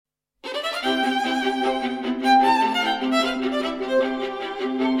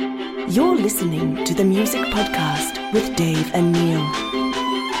You're listening to the Music Podcast with Dave and Neil.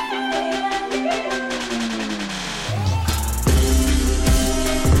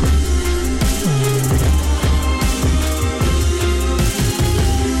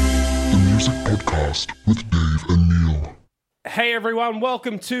 With Dave and Neil. Hey everyone,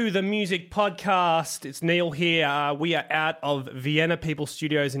 welcome to the Music Podcast. It's Neil here. We are out of Vienna People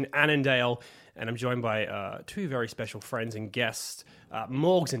Studios in Annandale, and I'm joined by two very special friends and guests,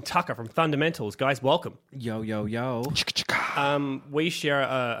 Morgs and Tucker from Thundamentals. Guys, welcome. Yo, yo, yo. We share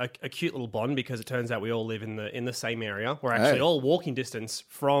a cute little bond because it turns out we all live in the same area. We're actually all walking distance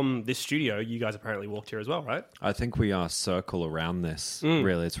from this studio. You guys apparently walked here as well, right? I think we are circle around this.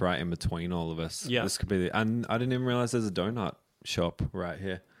 Really, it's right in between all of us. Yeah. This could be and I didn't even realize there's a donut shop right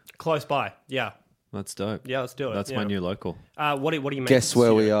here. Close by, yeah. That's dope. Yeah, let's do it. That's my new local. What do you make? Guess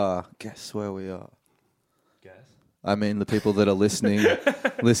where we are. Guess where we are. Guess? I mean, the people that are listening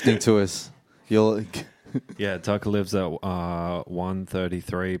to us. Yeah, Tucker lives at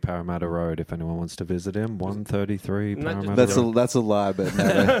 133 Parramatta Road. If anyone wants to visit him, 133 Parramatta Road. That's a lie, but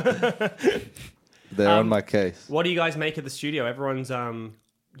no, they're on my case. What do you guys make of the studio? Everyone's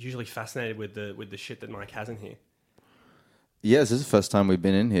usually fascinated with the shit that Mike has in here. Yes, this is the first time we've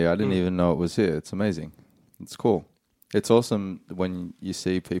been in here. I didn't even know it was here. It's amazing. It's cool. It's awesome when you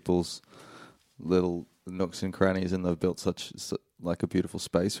see people's little nooks and crannies and they've built such like a beautiful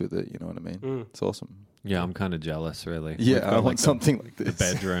space with it. You know what I mean? It's awesome. Yeah, I'm kind of jealous, really. Yeah, I want something like this.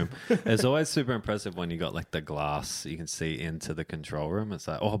 The bedroom. It's always super impressive when you got like the glass. You can see into the control room. It's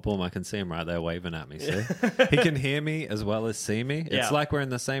like, oh, boom, I can see him right there waving at me. See? He can hear me as well as see me. Yeah. It's like we're in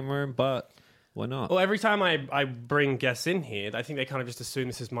the same room, but we're not. Well, every time I bring guests in here, I think they kind of just assume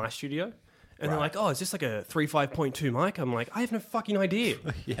this is my studio. And they're like, oh, is this like a 3.5.2 mic? I'm like, I have no fucking idea.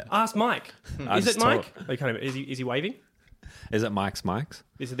 Yeah. Ask Mike. Is it Mike? Is he waving? Is it Mike's mics?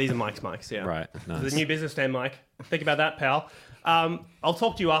 These are Mike's mics, yeah. Right, nice. The new business name, Mike. Think about that, pal. I'll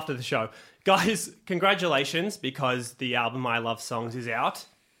talk to you after the show. Guys, congratulations, because the album I Love Songs is out.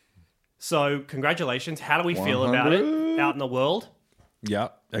 So, congratulations. How do we feel about it out in the world? Yeah,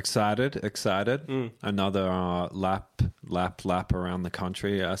 excited. Another lap around the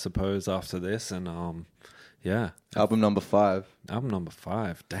country, I suppose, after this. And yeah. Album number 5.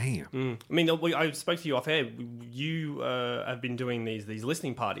 Damn. I mean, I spoke to you off air. You have been doing these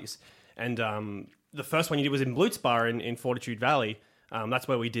listening parties. And the first one you did was in Blutz Bar in Fortitude Valley. That's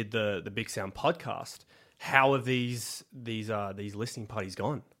where we did the Big Sound podcast. How have these listening parties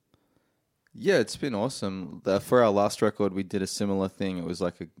gone? Yeah, it's been awesome. For our last record, we did a similar thing. It was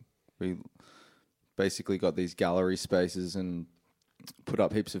like we basically got these gallery spaces and put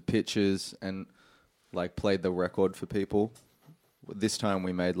up heaps of pictures and like played the record for people. This time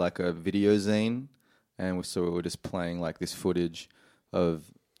we made like a video zine, and we were just playing like this footage of,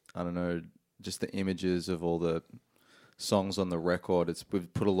 I don't know, just the images of all the songs on the record.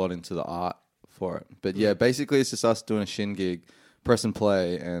 We've put a lot into the art for it. But yeah, basically it's just us doing a shin gig, press and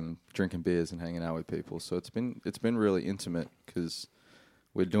play, and drinking beers and hanging out with people. So it's been really intimate because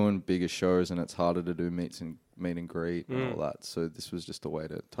we're doing bigger shows and it's harder to do meet and greet and all that. So this was just a way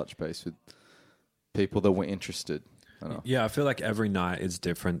to touch base with people that were interested. Yeah, I feel like every night is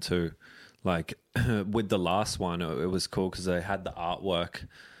different too. Like with the last one, it was cool because they had the artwork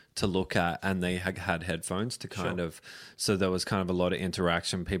to look at and they had headphones to kind of, so there was kind of a lot of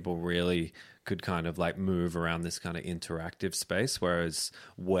interaction. People really could kind of like move around this kind of interactive space, whereas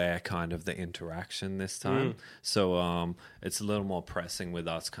we're kind of the interaction this time. So it's a little more pressing with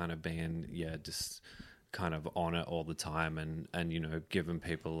us kind of being, just kind of on it all the time and you know, giving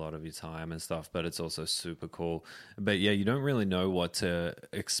people a lot of your time and stuff, but it's also super cool. But yeah, you don't really know what to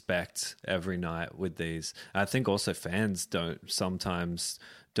expect every night with these. I think also fans sometimes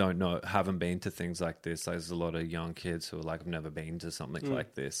don't know, haven't been to things like this. There's a lot of young kids who are like, I've never been to something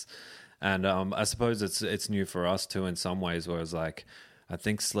like this. And I suppose it's new for us too in some ways, whereas like I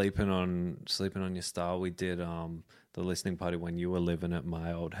think sleeping on your star, we did the listening party when you were living at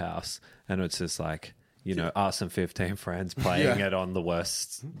my old house, and it's just like, you know, us and 15 friends playing it on the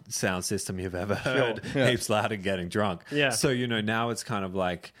worst sound system you've ever heard, heaps loud and getting drunk. Yeah. So, you know, now it's kind of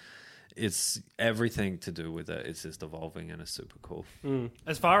like, it's everything to do with it. It's just evolving and it's super cool.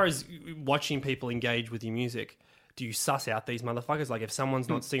 As far as watching people engage with your music, do you suss out these motherfuckers? Like, if someone's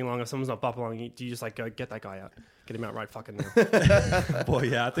not singing along, if someone's not bopping along, do you just like go get that guy out, get him out right fucking now? Well,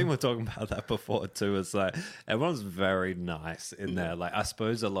 yeah, I think we're talking about that before too. It's like everyone's very nice in there. Like, I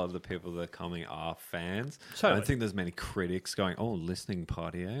suppose a lot of the people that are coming are fans. Totally. I don't think there's many critics going, "Oh, listening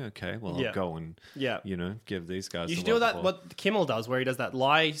party, eh? Okay, well, Yeah. I'll go and give these guys." You a should do lot that. more." What Kimmel does, where he does that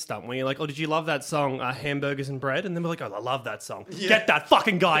lie stunt, where you're like, "Oh, did you love that song, Hamburgers and Bread?" And then we're like, "Oh, I love that song. Get that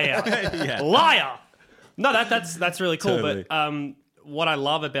fucking guy out, liar!" No, that's really cool. Totally. But what I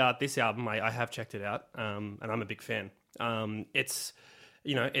love about this album, I have checked it out, and I'm a big fan. It's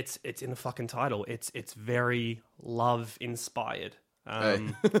it's in the fucking title. It's very love inspired.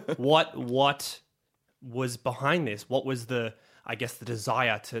 What was behind this? What was the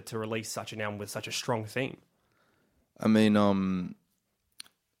desire to release such an album with such a strong theme? I mean,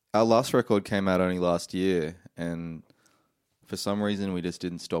 our last record came out only last year, and for some reason we just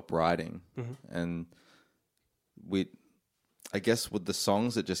didn't stop writing. And I guess with the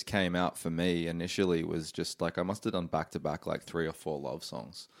songs that just came out for me initially was just like, I must have done back to back like 3 or 4 love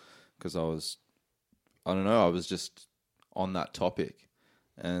songs, because I was just on that topic.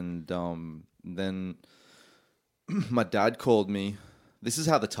 And then my dad called me. This is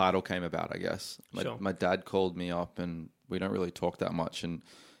how the title came about, I guess. My dad called me up, and we don't really talk that much, and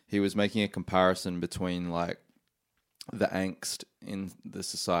he was making a comparison between like the angst in the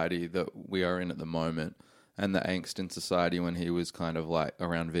society that we are in at the moment and the angst in society when he was kind of like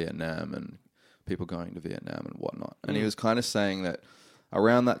around Vietnam and people going to Vietnam and whatnot. And he was kind of saying that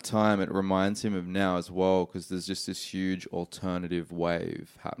around that time it reminds him of now as well, because there's just this huge alternative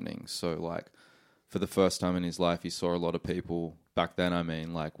wave happening. So like for the first time in his life, he saw a lot of people back then, I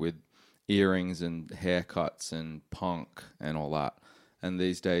mean, like with earrings and haircuts and punk and all that. And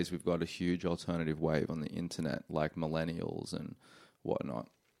these days we've got a huge alternative wave on the internet, like millennials and whatnot.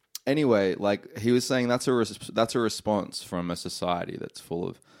 Anyway, like he was saying, that's a response from a society that's full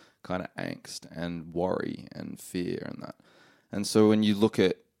of kind of angst and worry and fear and that. And so when you look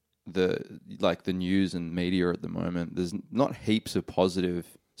at the news and media at the moment, there's not heaps of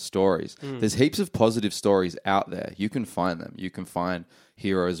positive stories. There's heaps of positive stories out there. You can find them. You can find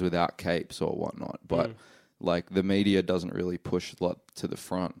heroes without capes or whatnot. But like the media doesn't really push a lot to the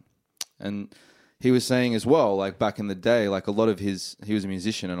front. And he was saying as well, like back in the day, like a lot of he was a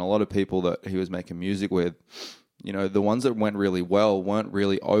musician, and a lot of people that he was making music with, you know, the ones that went really well weren't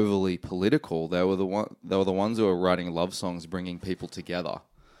really overly political. They were the ones who were writing love songs, bringing people together.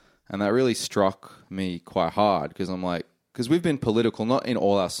 And that really struck me quite hard, because I'm like, because we've been political, not in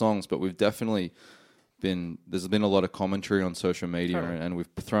all our songs, but we've definitely there's been a lot of commentary on social media, and we've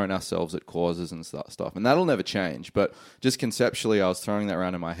thrown ourselves at causes and stuff. And that'll never change. But just conceptually, I was throwing that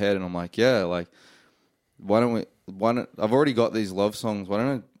around in my head, and I'm like, yeah, like, why don't I've already got these love songs. Why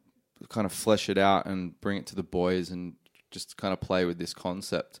don't I kind of flesh it out and bring it to the boys and just kind of play with this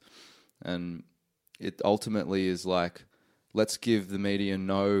concept? And it ultimately is like, let's give the media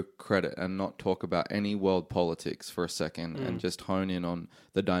no credit and not talk about any world politics for a second, and just hone in on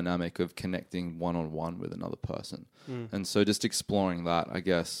the dynamic of connecting one-on-one with another person. And so just exploring that, I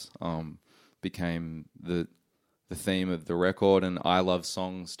guess, became the theme of the record. And I Love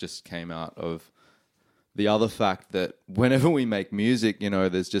Songs just came out of the other fact that whenever we make music, you know,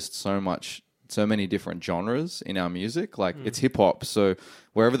 there's just so many different genres in our music. Like it's hip hop. So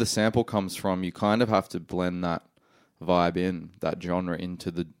wherever the sample comes from, you kind of have to blend that vibe in, that genre, into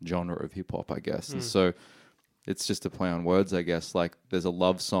the genre of hip hop, I guess. And so it's just a play on words, I guess. Like there's a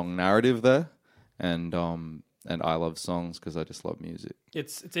love song narrative there, and I love songs because I just love music.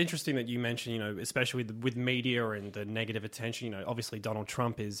 It's interesting that you mention, you know, especially with media and the negative attention. You know, obviously Donald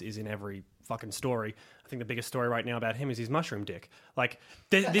Trump is in every fucking story. I think the biggest story right now about him is his mushroom dick. Like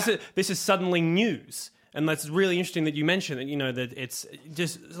this is suddenly news. And that's really interesting that you mentioned that, you know, that it's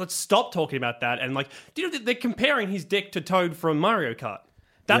just, let's stop talking about that. And like, you know, they're comparing his dick to Toad from Mario Kart.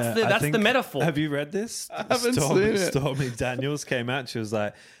 That's the metaphor. Have you read this? I haven't seen it. Stormy Daniels came out. She was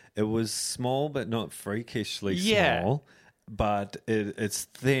like, it was small but not freakishly small, but it's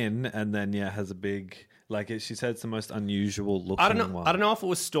thin, and then has a big, like she said, it's the most unusual looking one. I don't know if it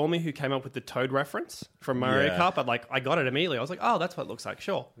was Stormy who came up with the Toad reference from Mario Kart, but like I got it immediately. I was like, oh, that's what it looks like.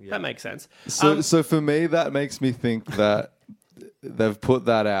 Sure, that makes sense. So for me, that makes me think that they've put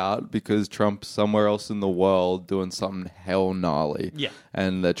that out because Trump's somewhere else in the world doing something hell gnarly. Yeah.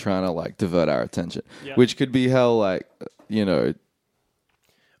 And they're trying to like divert our attention, Yeah. which could be hell, like, you know,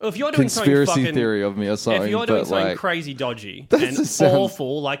 Well, if you're doing conspiracy theory of me or something. If you're doing but something like, crazy dodgy That and just sounds-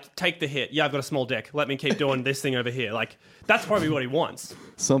 awful, like take the hit. Yeah, I've got a small dick. Let me keep doing this thing over here. Like that's probably what he wants.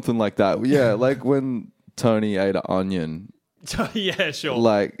 something like that. Yeah, like when Tony ate an onion, Yeah, sure.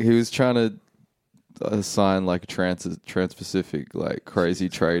 like he was trying to sign like a trans-Pacific like crazy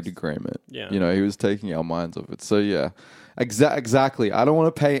trade agreement. Yeah. You know, he was taking our minds off it. So yeah, exactly. I don't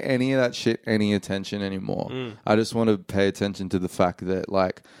want to pay any of that shit any attention anymore. I just want to pay attention to the fact that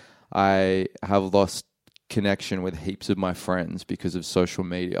like I have lost connection with heaps of my friends because of social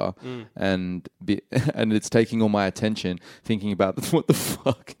media, and it's taking all my attention thinking about what the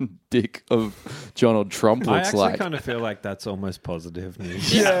fucking dick of Donald Trump I looks actually like. kind of feel like that's almost positive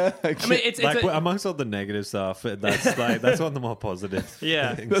news. Yeah, I mean, it's Like a, amongst all the negative stuff, that's one of the more positive.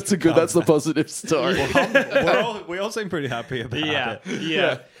 Yeah. things that's to a good. come That's the back. positive story. We all seem pretty happy about yeah, it.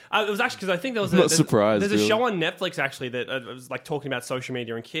 yeah. It was actually because I think there was I'm not there's- surprised, There's a really. show on Netflix actually that was like talking about social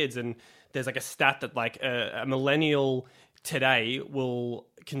media and kids, and there's like a stat that like a millennial today will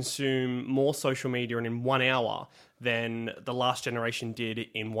consume more social media in 1 hour than the last generation did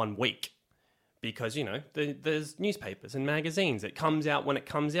in 1 week. Because, you know, there's newspapers and magazines. It comes out when it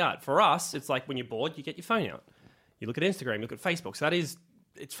comes out. For us, it's like when you're bored, you get your phone out. You look at Instagram, you look at Facebook. So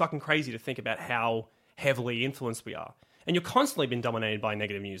it's fucking crazy to think about how heavily influenced we are. And you're constantly been dominated by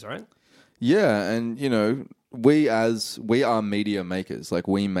negative news, right? Yeah, and you know, we are media makers. Like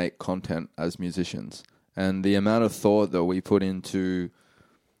we make content as musicians, and the amount of thought that we put into,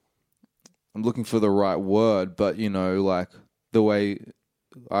 I'm looking for the right word, but you know, like the way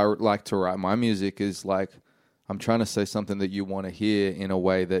I like to write my music is like I'm trying to say something that you want to hear in a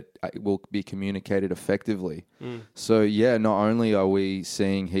way that it will be communicated effectively. So yeah, not only are we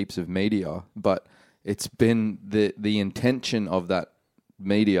seeing heaps of media, but it's been the intention of that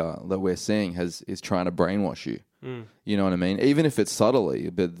media that we're seeing is trying to brainwash you. You know what I mean? Even if it's subtly,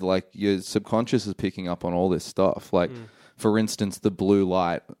 but like your subconscious is picking up on all this stuff. Like, for instance, the blue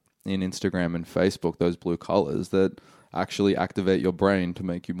light in Instagram and Facebook, those blue colors that actually activate your brain to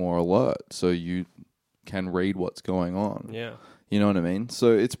make you more alert, so you can read what's going on. Yeah. You know what I mean?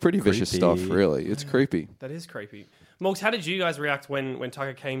 So it's pretty vicious stuff, really. It's creepy. That is creepy. Morgs, how did you guys react when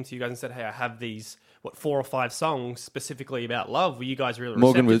Tucker came to you guys and said, hey, I have these, 4 or 5 songs specifically about love? Were you guys really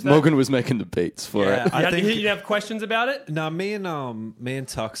receptive to that? Morgan was making the beats for Yeah, it. I think You didn't have questions about it? no. Me and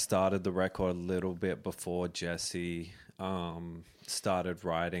Tuck started the record a little bit before Jesse started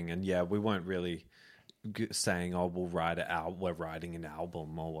writing, and yeah, we weren't really saying, "Oh, we're writing an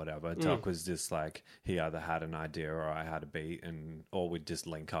album or whatever." Tuck was just like he either had an idea or I had a beat, or we'd just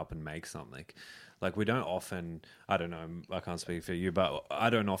link up and make something. Like we don't often, I don't know, I can't speak for you, but I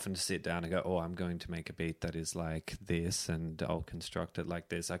don't often sit down and go, oh, I'm going to make a beat that is like this and I'll construct it like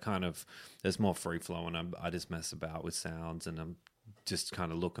this. There's more free flow and I just mess about with sounds and I'm just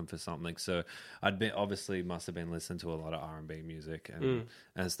kind of looking for something. So must have been listening to a lot of R&B music and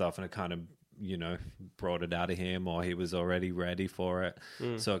stuff, and it kind of, you know, brought it out of him, or he was already ready for it.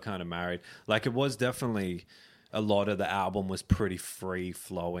 So it kind of married. Like it was definitely, a lot of the album was pretty free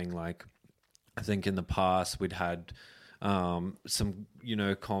flowing. Like I think in the past we'd had some, you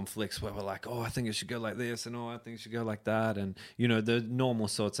know, conflicts where we're like, oh, I think it should go like this, and oh, I think it should go like that, and you know, the normal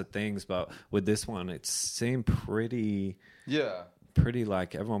sorts of things. But with this one, it seemed pretty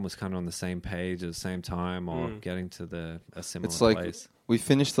like everyone was kind of on the same page at the same time, or getting to a similar It's like place. we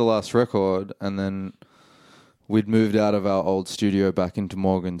finished the last record and then we'd moved out of our old studio back into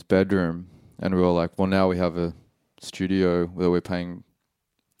Morgan's bedroom, and we were like, well, now we have a studio where we're paying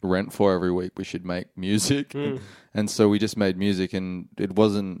rent for every week, we should make music. And so we just made music, and it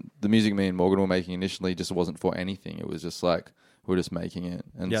wasn't the music me and Morgan were making initially just wasn't for anything. It was just like we're just making it.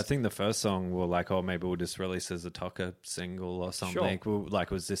 And Yeah, I think the first song we were like, oh, maybe we'll just release as a Tucker single or something.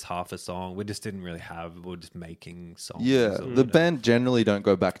 Like, was this half a song? We just didn't really we were just making songs. yeah, or, the band generally don't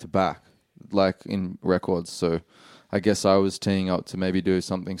go back to back like in records, so I guess I was teeing up to maybe do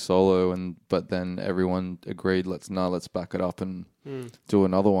something solo, but then everyone agreed, let's back it up and do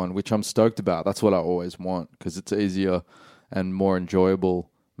another one, which I'm stoked about. That's what I always want, because it's easier and more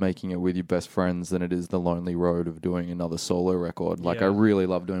enjoyable making it with your best friends than it is the lonely road of doing another solo record. Like I really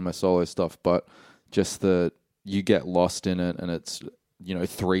love doing my solo stuff, but just that you get lost in it, and it's, you know,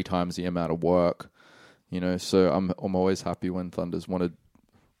 3 times the amount of work, you know. So I'm always happy when Thunder's wanted,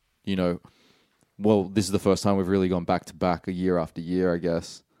 you know. Well, this is the first time we've really gone back to back a year after year, I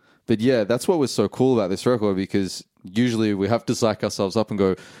guess. But yeah, that's what was so cool about this record, because usually we have to psych ourselves up and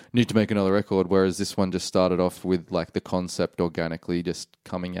go, need to make another record, whereas this one just started off with like the concept organically just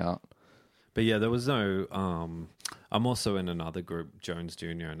coming out. But yeah, there was no... I'm also in another group, Jones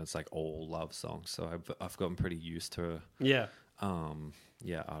Jr., and it's like all love songs, so I've gotten pretty used to...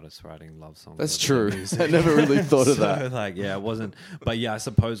 artists writing love songs. That's true. I never really thought of that. Like, yeah, it wasn't. But yeah, I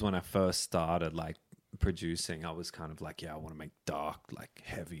suppose when I first started like producing, I was kind of like, yeah, I want to make dark, like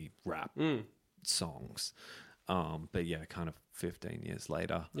heavy rap songs. But yeah, kind of 15 years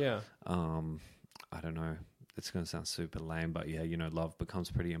later, I don't know. It's going to sound super lame, but yeah, love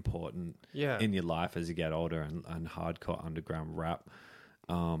becomes pretty important Yeah. in your life as you get older, and hardcore underground rap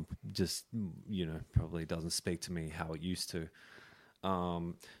just, probably doesn't speak to me how it used to.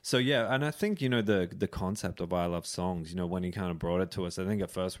 So yeah, and I think, the concept of I Love Songs, when he kind of brought it to us, I think at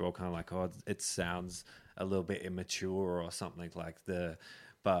first we're all kind of like, oh, it sounds a little bit immature or something like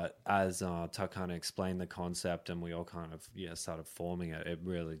but as Tuck kind of explained the concept and we all kind of, started forming it, it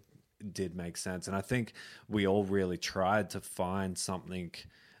really did make sense. And I think we all really tried to find something,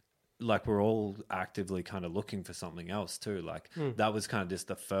 like we're all actively kind of looking for something else too. Like that was kind of just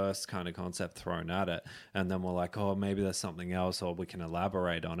the first kind of concept thrown at it. And then we're like, oh, maybe there's something else or we can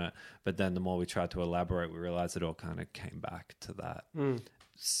elaborate on it. But then the more we tried to elaborate, we realized it all kind of came back to that.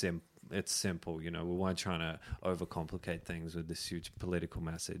 It's simple, we weren't trying to overcomplicate things with this huge political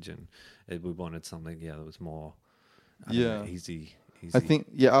message. And we wanted something, that was more easy. I think,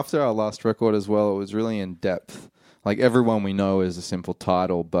 after our last record as well, it was really in depth. Like, Everyone We Know is a simple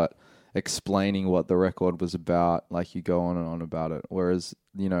title, but explaining what the record was about, like, you go on and on about it. Whereas,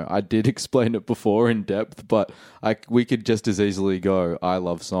 I did explain it before in depth, but we could just as easily go, I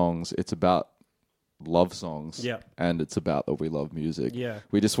love songs. It's about love songs. Yeah. And it's about that we love music. Yeah.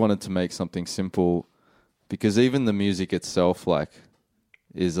 We just wanted to make something simple because even the music itself, like,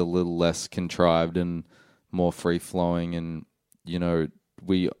 is a little less contrived and more free-flowing and,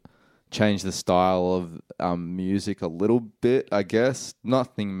 we changed the style of music a little bit, I guess.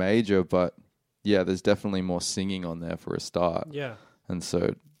 Nothing major, but there's definitely more singing on there for a start. Yeah. And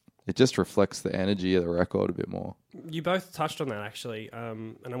so it just reflects the energy of the record a bit more. You both touched on that, actually,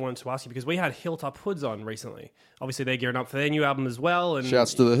 and I wanted to ask you, because we had Hilltop Hoods on recently. Obviously, they're gearing up for their new album as well. And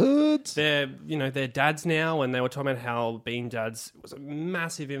shouts to the Hoods! They're dads now, and they were talking about how being dads was a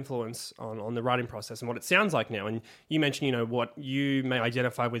massive influence on the writing process and what it sounds like now. And you mentioned, what you may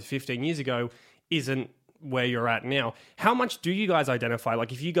identify with 15 years ago isn't where you're at now. How much do you guys identify?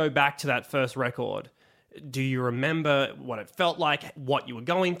 Like, if you go back to that first record, do you remember what it felt like, what you were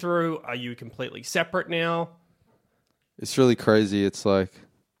going through? Are you completely separate now? It's really crazy. It's like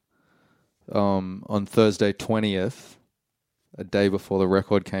on Thursday 20th, a day before the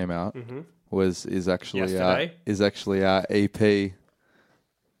record came out, is actually our EP.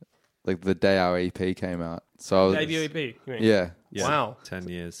 Like the day our EP came out. So debut EP. You mean? Yeah. Wow. 10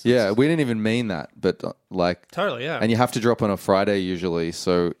 years. Yeah, we didn't even mean that, but totally, yeah. And you have to drop on a Friday usually,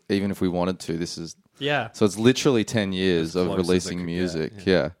 so even if we wanted to, this is So it's literally 10 years of releasing music.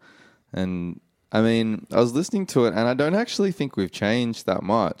 Yeah. And I mean, I was listening to it and I don't actually think we've changed that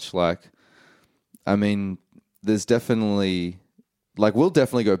much. Like, I mean, there's definitely, like, we'll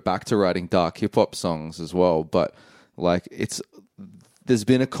definitely go back to writing dark hip hop songs as well. But like, there's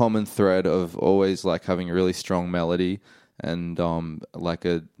been a common thread of always like having a really strong melody and like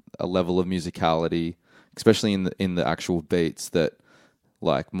a level of musicality, especially in the actual beats that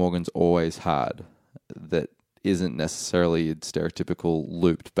like Morgan's always had that isn't necessarily stereotypical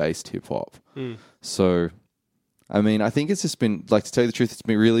looped-based hip-hop. So, I mean, I think it's just been, like, to tell you the truth,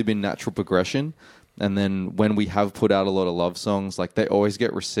 really been natural progression. And then when we have put out a lot of love songs, like, they always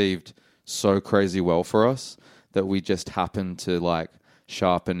get received so crazy well for us that we just happen to, like,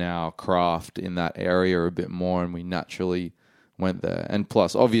 sharpen our craft in that area a bit more, and we naturally went there. And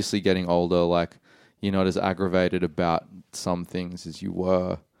plus, obviously, getting older, like, you're not as aggravated about some things as you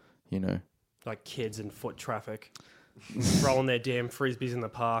were, Like kids in foot traffic, rolling their damn frisbees in the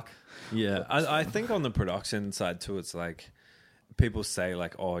park. Yeah, I think on the production side too, it's like people say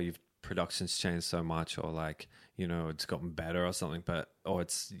like, oh, production's changed so much, or like, it's gotten better or something, but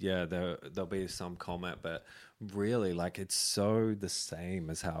there'll be some comment, but really, like, it's so the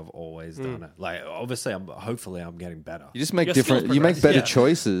same as how I've always done it. Like, obviously, hopefully I'm getting better. You just make you make better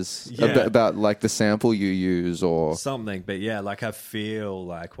choices about like the sample you use or something. But yeah, like I feel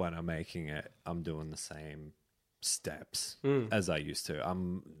like when I'm making it, I'm doing the same steps as I used to.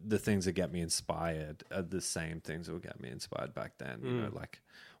 The things that get me inspired are the same things that would get me inspired back then. Like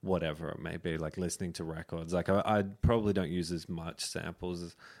whatever it may be, like listening to records. Like I probably don't use as much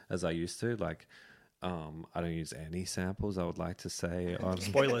samples as I used to. Like I don't use any samples, I would like to say.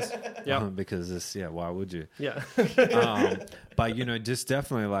 Spoilers. Yeah. Because why would you? Yeah. But, just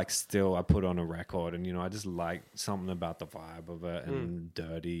definitely like still I put on a record and, I just like something about the vibe of it and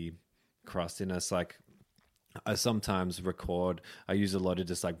dirty crustiness. Like I sometimes record, I use a lot of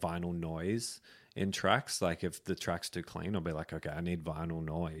just like vinyl noise in tracks. Like if the track's too clean, I'll be like, okay, I need vinyl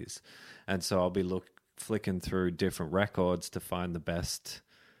noise. And so I'll be flicking through different records to find the best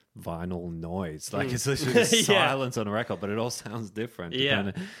vinyl noise. Like it's literally silence on a record, but it all sounds different.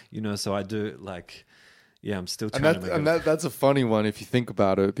 Yeah. So I do like, I'm still trying to make that's a funny one if you think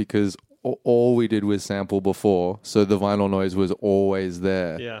about it, because all we did was sample before, so the vinyl noise was always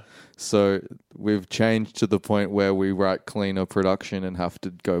there. Yeah. So we've changed to the point where we write cleaner production and have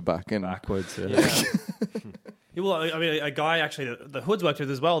to go back and Backwards. Yeah. Yeah. Yeah, well, I mean, a guy actually that the Hoods worked with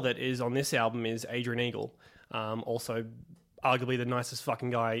as well that is on this album is Adrian Eagle. Also, arguably the nicest fucking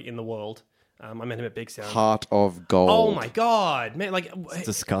guy in the world. I met him at Big Sound. Heart of gold. Oh my god, man! Like, It's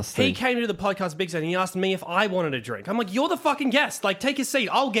disgusting. He came to the podcast Big Sound and he asked me if I wanted a drink. I'm like, you're the fucking guest. Like, take a seat.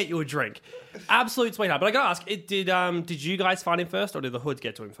 I'll get you a drink. Absolute sweetheart. But I gotta ask, did you guys find him first, or did the Hoods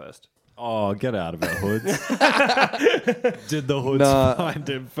get to him first? Oh, get out of it, Hoods. Did the Hoods find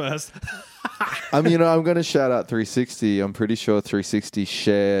him first? I'm going to shout out 360. I'm pretty sure 360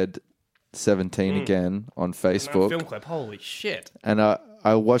 shared 17 again on Facebook. Film clip. Holy shit. And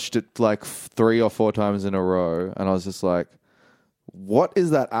I watched it like 3 or 4 times in a row, and I was just like, what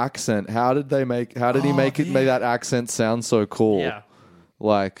is that accent? How did he make that accent sound so cool? Yeah.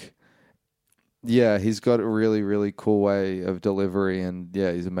 Like, yeah, he's got a really, really cool way of delivery, and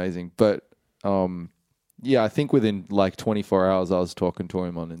yeah, he's amazing. But yeah, I think within like 24 hours I was talking to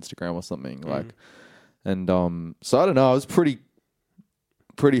him on Instagram or something. Like, and so I don't know, I was pretty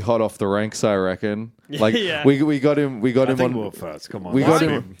hot off the ranks, I reckon. Like, Yeah. we got him I think on we're first. Come on. we got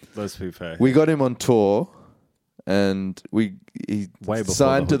him. Let's be fair. We got him on tour, and he Way before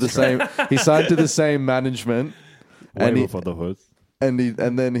signed the to the same. He signed to the same management, Way and before the Hoods. and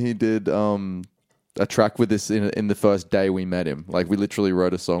then he did a track with us in the first day we met him. Like, we literally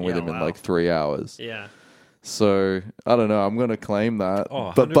wrote a song with Yeah, him in wow. like 3 hours. Yeah. So I don't know. I'm gonna claim that.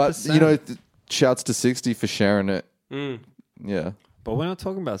 Oh, but 100%. Shouts to 60 for sharing it. Mm. Yeah. But we're not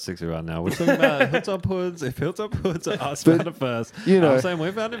talking about 60 right now. We're talking about Hilltop Hoods. If Hilltop Hoods are us But, found it first, you know. I'm saying we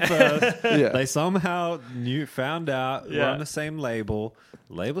found it first. Yeah. They somehow found out we're Yeah. on the same label.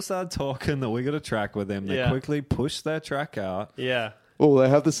 Label started talking that we got a track with them. They Yeah. quickly pushed their track out. Yeah. Oh, they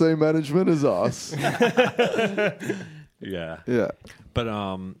have the same management as us. Yeah. Yeah. But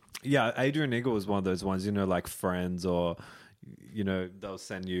yeah, Adrian Eagle was one of those ones, like Friends, or they'll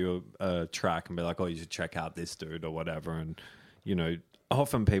send you a track and be like, oh, you should check out this dude or whatever. And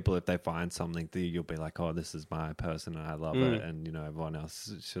often people, if they find something, you'll be like, oh, this is my person and I love it, and everyone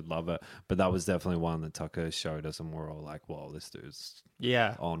else should love it. But that was definitely one that Tucker showed us, and we're all like, whoa, this dude's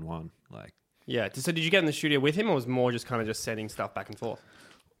Yeah. on one. Like, Yeah. So did you get in the studio with him, or was it more just kind of just sending stuff back and forth?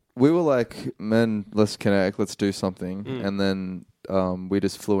 We were like, man, let's connect, let's do something. And then we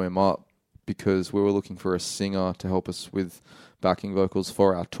just flew him up because we were looking for a singer to help us with backing vocals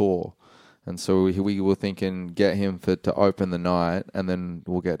for our tour. And so we were thinking, get him to open the night, and then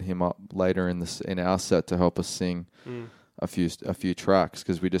we'll get him up later in our set to help us sing a few tracks,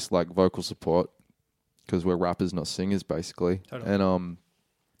 because we just like vocal support, because we're rappers, not singers, basically. Totally.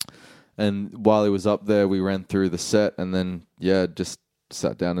 And while he was up there, we ran through the set, and then just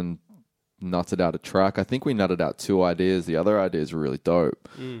sat down and nutted out a track. I think we nutted out 2 ideas. The other ideas were really dope,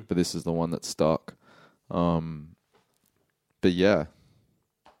 but this is the one that stuck. But yeah.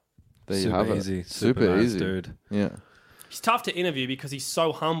 There you have it. easy. Super nice easy. dude. Yeah. He's tough to interview because he's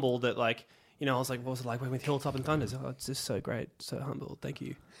so humble that, like, I was like, what was it like working with Hilltop and Thunders? Oh, it's just so great. So humble. Thank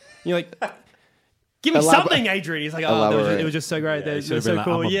you. You're like, give me something, Adrian. He's like, it was just so great. Yeah, They're should've so been like,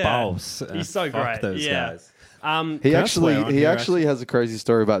 cool. I'm a yeah. boss. He's so Fuck great. those Yeah. guys. He I swear on actually here, has a crazy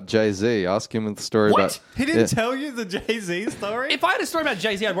story about Jay-Z. Ask him the story What? about... He didn't tell you the Jay-Z story? If I had a story about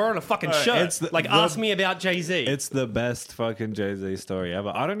Jay-Z, I'd wear it on a fucking shirt. Ask me about Jay-Z. It's the best fucking Jay-Z story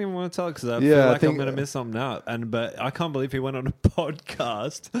ever. I don't even want to tell it because I Yeah, feel I like think- I'm going to miss something out. But I can't believe he went on a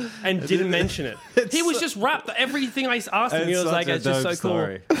podcast and didn't mention it. He was just wrapped. Everything I asked him, he It's was like, such a it's just so dope cool.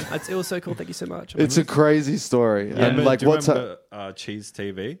 story. It was so cool. Thank you so much. It's a crazy story. Yeah, And but like, do you what's remember Cheese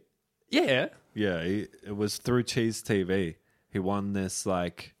TV? Yeah. Yeah, it was through Cheese TV. He won this,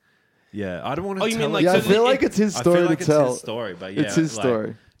 like... Yeah, I don't want to Oh, you tell mean, it. like, Yeah, I so feel it- like it's his I story feel like to it's tell. his story, but yeah, It's his like,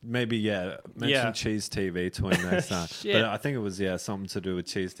 story. Maybe, mention Yeah. Cheese TV to him next time. Shit. But I think it was, something to do with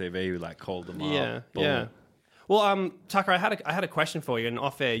Cheese TV. Who, like, called them Yeah. up. Boom. Yeah. Well, Tucker, I had a question for you, and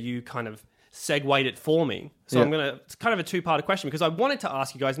off air you kind of segued it for me. So Yeah. it's kind of a 2-part question, because I wanted to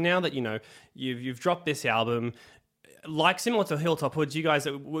ask you guys, now that you've dropped this album, like similar to Hilltop Hoods, you guys,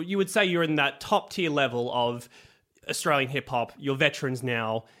 you would say you're in that top tier level of Australian hip hop. You're veterans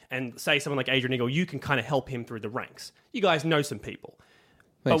now, and say someone like Adrian Eagle, you can kind of help him through the ranks. You guys know some people.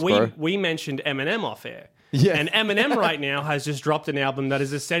 Thanks, But bro. we mentioned Eminem off air. Yeah. And Eminem right now has just dropped an album that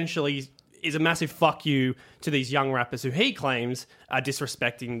is essentially a massive fuck you to these young rappers who he claims are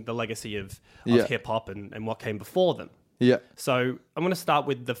disrespecting the legacy of Yeah. hip hop and what came before them. Yeah. So I'm going to start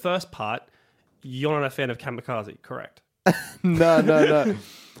with the first part. You're not a fan of Kamikaze, correct? No.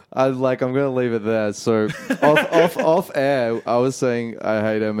 I'm gonna leave it there. So off air, I was saying I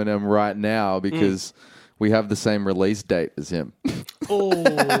hate Eminem right now because we have the same release date as him. Oh,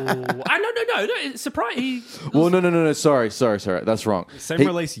 no. Surprise. Well, no. Sorry. That's wrong. Same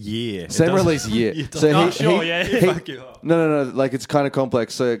release year. Same release year. Fuck you up. No. Like, it's kind of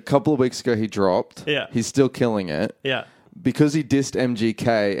complex. So a couple of weeks ago, he dropped. Yeah. He's still killing it. Yeah. Because he dissed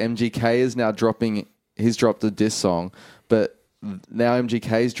MGK. MGK is now dropping. He's dropped a diss song, but now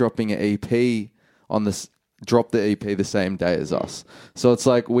MGK is dropping an EP on this. Dropped the EP the same day as us. So it's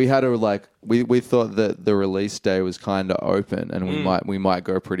like we had to we thought that the release day was kind of open and we might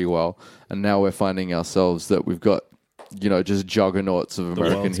go pretty well. And now we're finding ourselves that we've got, just juggernauts of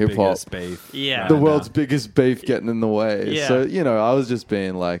American hip hop. Yeah. The world's biggest beef getting in the way. Yeah. So, I was just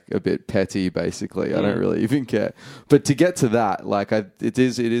being like a bit petty basically. I don't really even care. But to get to that, it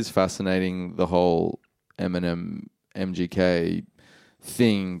is fascinating, the whole Eminem MGK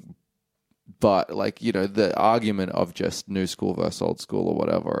thing. But the argument of just new school versus old school or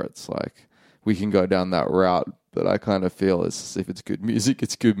whatever, it's like we can go down that route. But I kind of feel as if it's good music,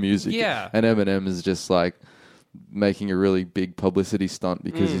 it's good music. Yeah. And Eminem is just making a really big publicity stunt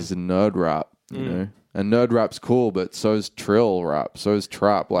because he's a nerd rap, you know. And nerd rap's cool, but so's trill rap, so's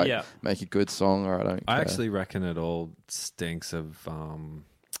trap. Make a good song, or I don't care. I actually reckon it all stinks of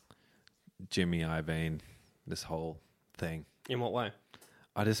Jimmy Iovine, this whole thing. In what way?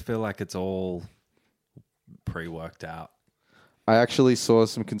 I just feel like it's all pre-worked out. I actually saw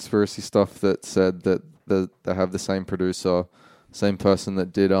some conspiracy stuff that said that they have the same producer, same person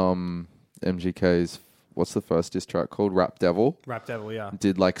that did MGK's, what's the first diss track called? Rap Devil. Rap Devil, yeah.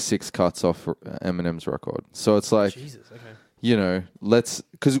 Did 6 cuts off Eminem's record. So it's like, Jesus, okay.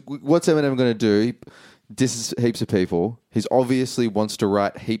 Because what's Eminem going to do? He disses heaps of people. He's obviously wants to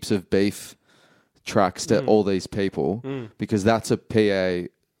write heaps of beef tracks to all these people because that's a PA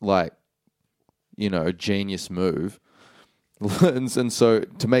genius move. and so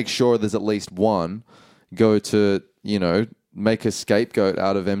to make sure there's at least one, go to make a scapegoat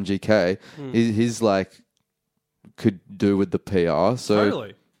out of MGK. He's could do with the PR. So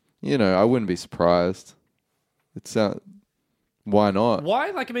Totally. I wouldn't be surprised. It's why not?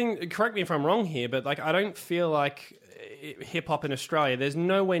 Why? Correct me if I'm wrong here, but I don't feel like hip hop in Australia, there's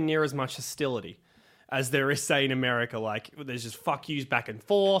nowhere near as much hostility as there is, say, in America. There's just fuck yous back and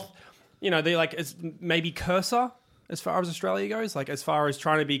forth. They it's maybe cursor as far as Australia goes. As far as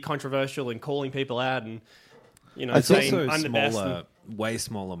trying to be controversial and calling people out and, it's saying also I'm the best. Way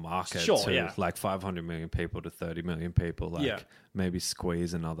smaller market. Sure, to, yeah. 500 million people to 30 million people. Maybe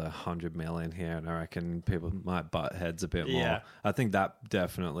squeeze another 100 million here, and I reckon people might butt heads a bit more. I think that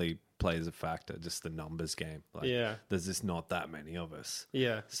definitely plays a factor, just the numbers game. There's just not that many of us.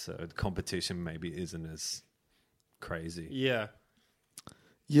 Yeah. So the competition maybe isn't as crazy. Yeah.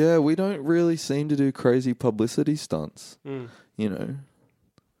 Yeah, we don't really seem to do crazy publicity stunts.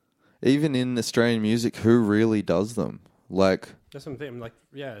 Even in Australian music, who really does them? That's what I'm thinking.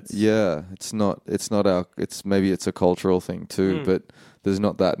 It's not our. Maybe it's a cultural thing too, but there's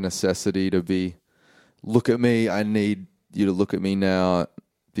not that necessity to be. Look at me! I need you to look at me now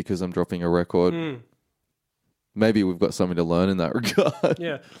because I'm dropping a record. Maybe we've got something to learn in that regard.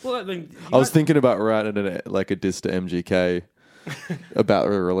 Yeah. Well, I was thinking about writing a diss to MGK about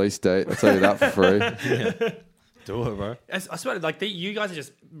a release date. I'll tell you that for free. Yeah. Do it, bro. I swear, you guys are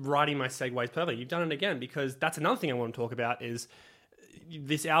just writing my segues perfectly. You've done it again, because that's another thing I want to talk about is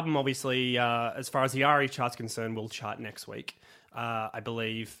this album, obviously, as far as the RE chart's concerned, will chart next week. I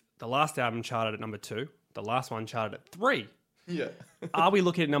believe the last album charted at number 2. The last one charted at 3. Yeah. Are we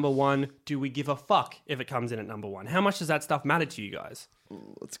looking at number 1? Do we give a fuck if it comes in at number 1? How much does that stuff matter to you guys?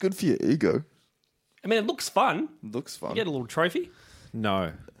 It's good for your ego. I mean, it looks fun. It looks fun. You get a little trophy.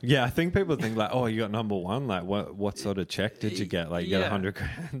 No. Yeah, I think people think oh, you got number 1. What sort of check did you get? You get 100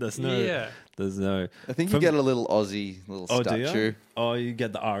 grand. There's no. I think you get a little Aussie statue. Do you? Oh, you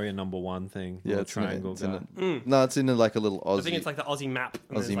get the Aria number 1 thing. Yeah, it's triangle. No, it's in a little Aussie. I think it's the Aussie map.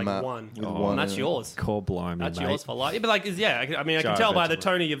 And Aussie there's map one. with one and that's yours. Core blimey, That's mate. yours for life. Yeah, but I mean, I can tell by the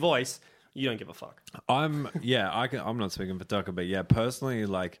tone of your voice, you don't give a fuck. I'm not speaking for Tucker, but personally,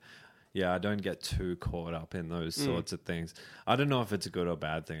 I don't get too caught up in those sorts of things. I don't know if it's a good or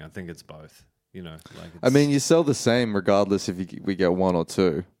bad thing. I think it's both. I mean, you sell the same regardless if we get 1 or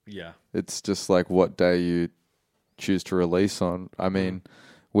 2. Yeah. It's just what day you choose to release on. I mean,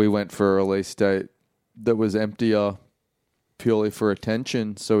 we went for a release date that was emptier purely for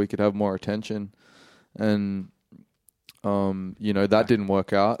attention, so we could have more attention. And That didn't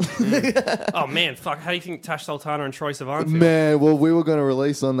work out. Oh man, fuck! How do you think Tash Sultana and Troy Sivan feel? Man, well, we were going to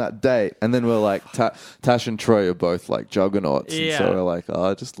release on that date, and then we're like, Tash and Troy are both like juggernauts, and so we're like,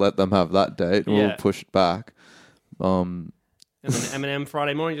 just let them have that date, and we'll push it back. And then Eminem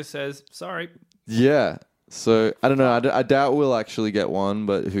Friday morning just says, "Sorry." Yeah. So I don't know. I doubt we'll actually get one,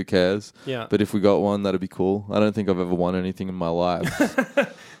 but who cares? Yeah. But if we got one, that'd be cool. I don't think I've ever won anything in my life.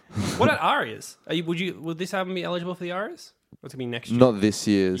 What about Arias? Would this album be eligible for the Arias? What's it gonna be next year? Not this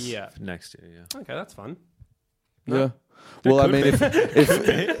year's. Yeah, next year. Yeah. Okay, that's fun. Yeah. Well, I mean,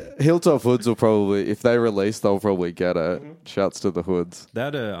 if Hilltop Hoods will probably, if they release, they'll probably get it. Shouts to the Hoods. They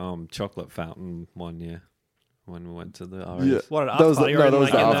had a chocolate fountain one year when we went to the Arias. Yeah. What an after party? That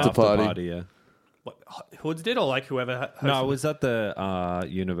was the after party. Yeah. What, Hoods did, or like whoever? No, it was at the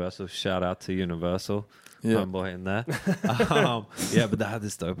Universal. Shout out to Universal. Yeah. Homeboy in there. But they had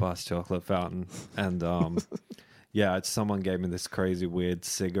this dope ass chocolate fountain, and someone gave me this crazy weird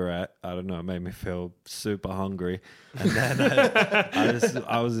cigarette. I don't know, it made me feel super hungry, and then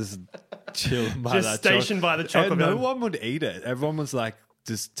I was just chilling by just that stationed by the chocolate. And no fountain. one would eat it. Everyone was like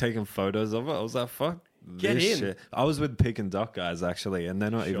just taking photos of it. I was like, fuck. Get this in. shit. I was with Pick and Duck guys actually, and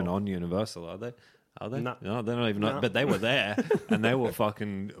they're not even on Universal, are they? Are they? No. No, they're not even on. But they were there, and they were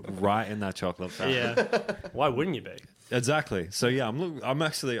fucking right in that chocolate fountain. Yeah. Why wouldn't you be? Exactly. So yeah, I'm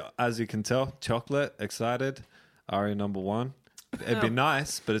actually, as you can tell, chocolate excited. Aria number one. It'd be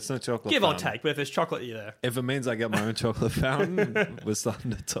nice, but it's not chocolate. Give fountain. or take, but if there's chocolate, you're there. If it means I get my own chocolate fountain, we're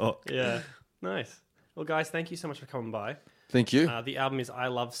starting to talk. Yeah. Nice. Well, guys, thank you so much for coming by. Thank you. The album is I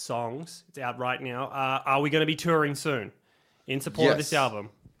Love Songs. It's out right now. Are we going to be touring soon in support of this album?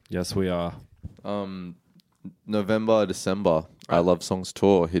 Yes, we are. November, December. I Love Songs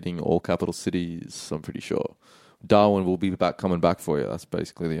tour hitting all capital cities. I'm pretty sure. Darwin will be coming back for you. That's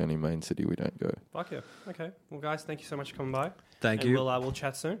basically the only main city we don't go. Fuck yeah. Okay. Well, guys, thank you so much for coming by. Thank you. We'll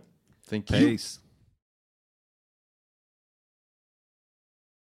chat soon. Thank you. Peace.